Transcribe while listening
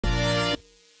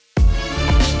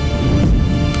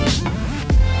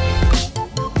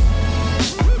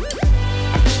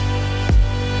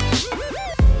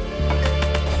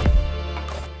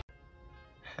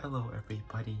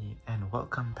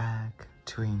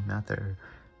to another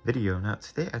video. Now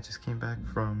today I just came back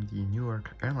from the Newark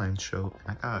Airlines Show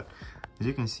and I got, as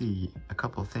you can see, a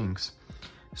couple things.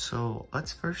 So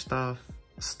let's first off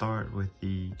start with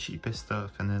the cheapest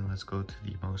stuff and then let's go to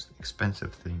the most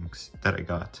expensive things that I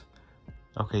got.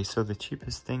 Okay, so the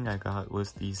cheapest thing I got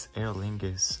was these Aer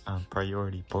Lingus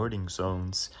priority boarding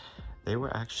zones. They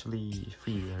were actually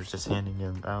free. They're just handing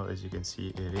them out. As you can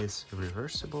see, it is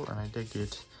reversible and I did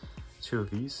get two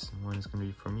of these. One is going to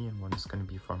be for me and one is going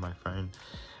to be for my friend.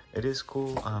 It is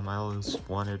cool. I always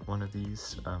wanted one of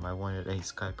these. I wanted a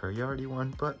Sky Priority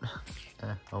one, but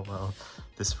oh well.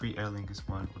 This free Aer Lingus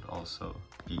one would also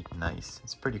be nice.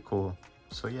 It's pretty cool.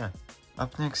 So yeah.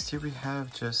 Up next, here we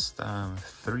have just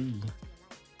three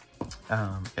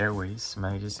Airways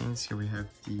magazines. Here we have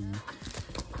the,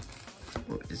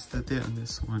 what is the date on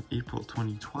this one? April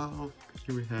 2012.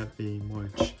 Here we have a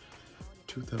March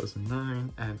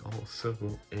 2009 and also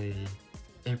a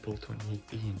April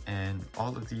 2018, and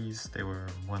all of these, they were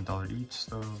 $1 each,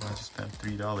 so I just spent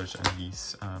 $3 on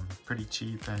these. Pretty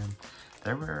cheap, and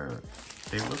they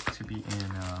look to be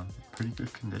in pretty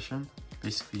good condition,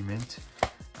 basically mint.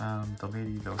 The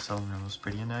lady that was selling them was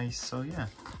pretty nice, so yeah,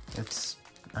 it's,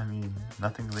 I mean,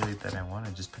 nothing really that I want. I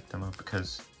just picked them up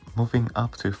because. Moving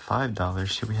up to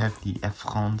 $5, here we have the Air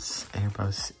France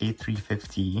Airbus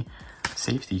A350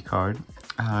 safety card.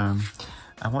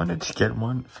 I wanted to get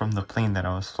one from the plane that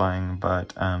I was flying,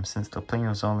 but since the plane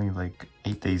was only like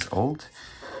 8 days old,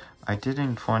 I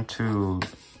didn't want to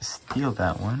steal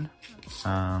that one.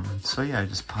 So yeah, I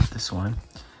just bought this one.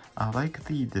 I like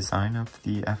the design of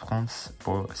the Air France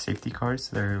for safety cards.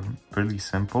 They're really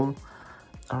simple.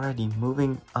 Alrighty,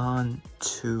 moving on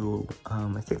to,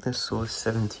 I think this was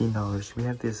 $17. We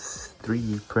have this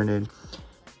 3D printed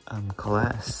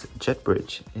glass jet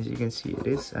bridge. As you can see, it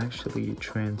is actually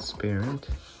transparent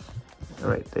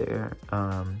right there,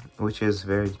 which is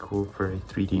very cool for a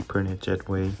 3D printed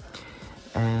jetway.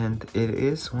 And it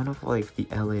is one of like the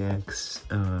LAX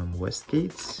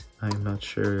Westgates. I'm not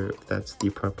sure if that's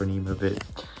the proper name of it,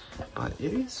 but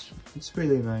it's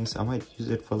really nice. I might use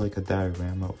it for like a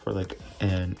diorama for like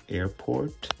an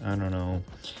airport. I don't know.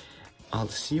 I'll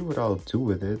see what I'll do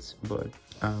with it, but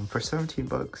for 17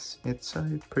 bucks, it's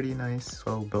a pretty nice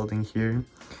little building here.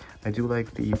 I do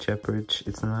like the jet bridge.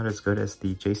 It's not as good as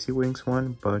the JC Wings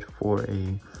one, but for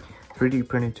a 3D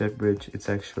printed jet bridge, it's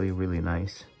actually really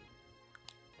nice.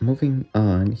 Moving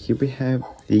on, here we have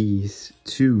these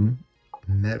two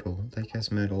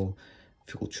die-cast metal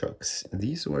fuel trucks.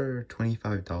 These were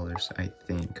 $25, I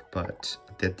think, but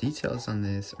the details on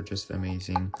this are just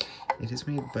amazing. It is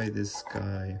made by this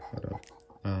guy,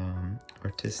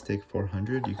 Artistic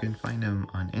 400. You can find him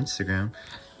on Instagram.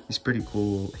 He's pretty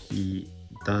cool. He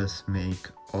does make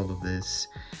all of this.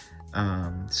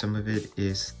 Some of it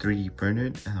is 3D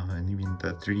printed, and even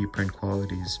the 3D print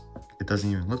quality is, it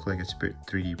doesn't even look like it's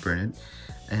 3D printed,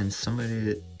 and some of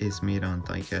it is made on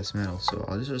die-cast metal. So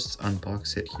I'll just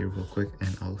unbox it here real quick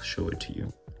and I'll show it to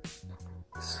you.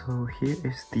 So here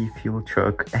is the fuel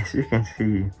truck. As you can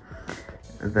see,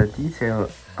 the detail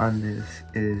on this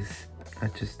is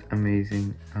just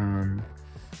amazing.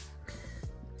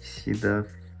 See the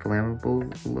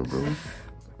flammable logo?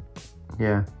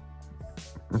 Yeah,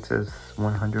 it says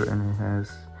 100 and it has,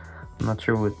 I'm not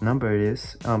sure what number it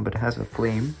is, but it has a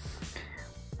flame,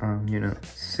 you know,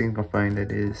 signifying that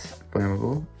it is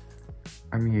flammable.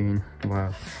 I mean,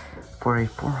 wow, for a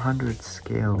 400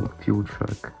 scale fuel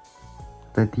truck,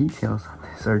 the details on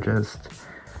this are just,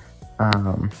 I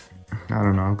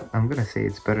don't know, I'm gonna say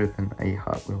it's better than a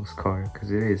Hot Wheels car, because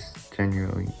it is,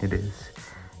 genuinely, it is.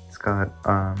 It's got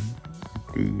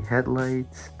the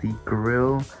headlights, the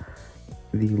grille,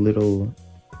 the little,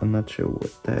 I'm not sure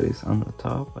what that is on the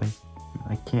top.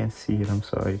 I can't see it, I'm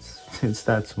sorry, it's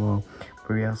that small.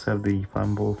 But we also have the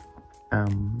flammable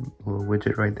little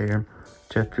widget right there.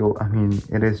 Jet fuel, I mean,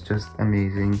 it is just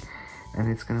amazing, and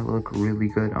it's gonna look really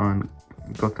good on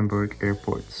Gothenburg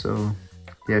Airport. So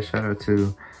yeah, shout out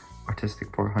to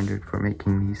Artistic 400 for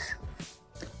making these.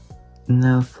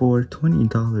 Now for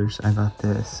 $20, I got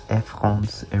this Air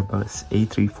France Airbus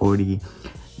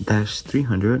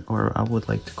A340-300, or I would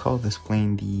like to call this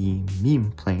plane the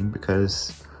meme plane,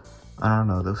 because I don't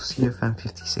know, those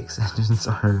CFM56 engines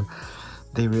are,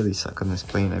 they really suck on this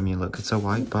plane. I mean, look, it's a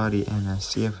wide body and a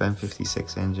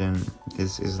CFM56 engine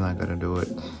is not gonna do it.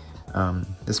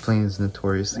 This plane is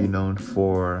notoriously known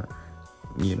for,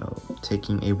 you know,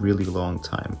 taking a really long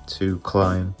time to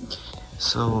climb.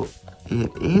 So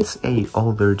it is a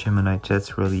older Gemini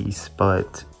Jets release,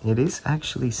 but it is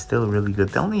actually still really good.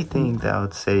 The only thing that I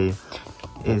would say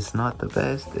is not the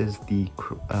best is the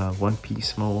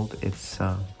one-piece mold. It's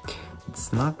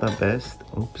it's not the best.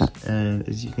 Oops. And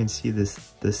as you can see,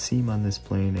 the seam on this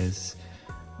plane is,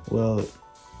 well,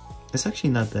 it's actually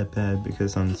not that bad,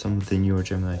 because on some of the newer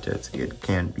Gemini jets it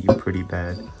can be pretty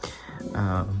bad.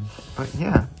 But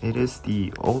yeah, it is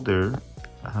the older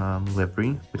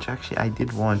livery, which actually I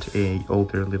did want a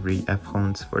older livery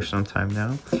F-Hones for some time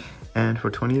now, and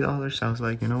for $20 I was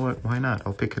like, you know what, why not,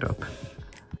 I'll pick it up.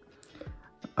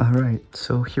 Alright,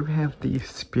 so here we have the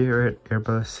Spirit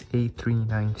Airbus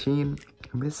A319.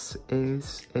 This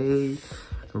is a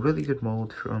really good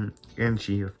mold from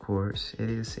MG, of course. It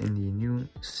is in the new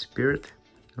Spirit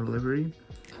livery,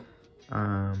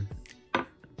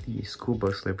 the school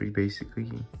bus livery,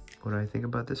 basically. What do I think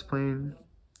about this plane?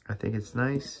 I think it's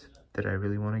nice. Did I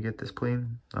really want to get this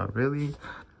plane? Not really,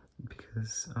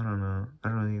 because I don't know, I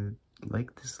don't really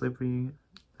like this livery.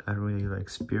 I don't really like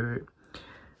Spirit,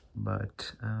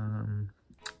 but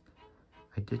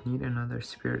I did need another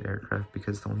Spirit aircraft,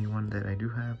 because the only one that I do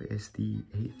have is the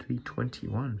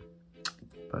A321.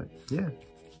 But yeah.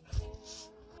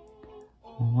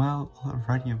 Well,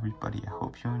 alrighty everybody, I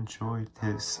hope you enjoyed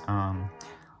this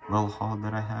little haul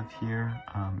that I have here.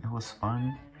 It was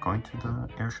fun going to the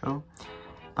air show.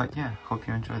 But yeah, hope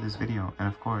you enjoyed this video, and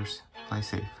of course, fly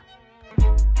safe.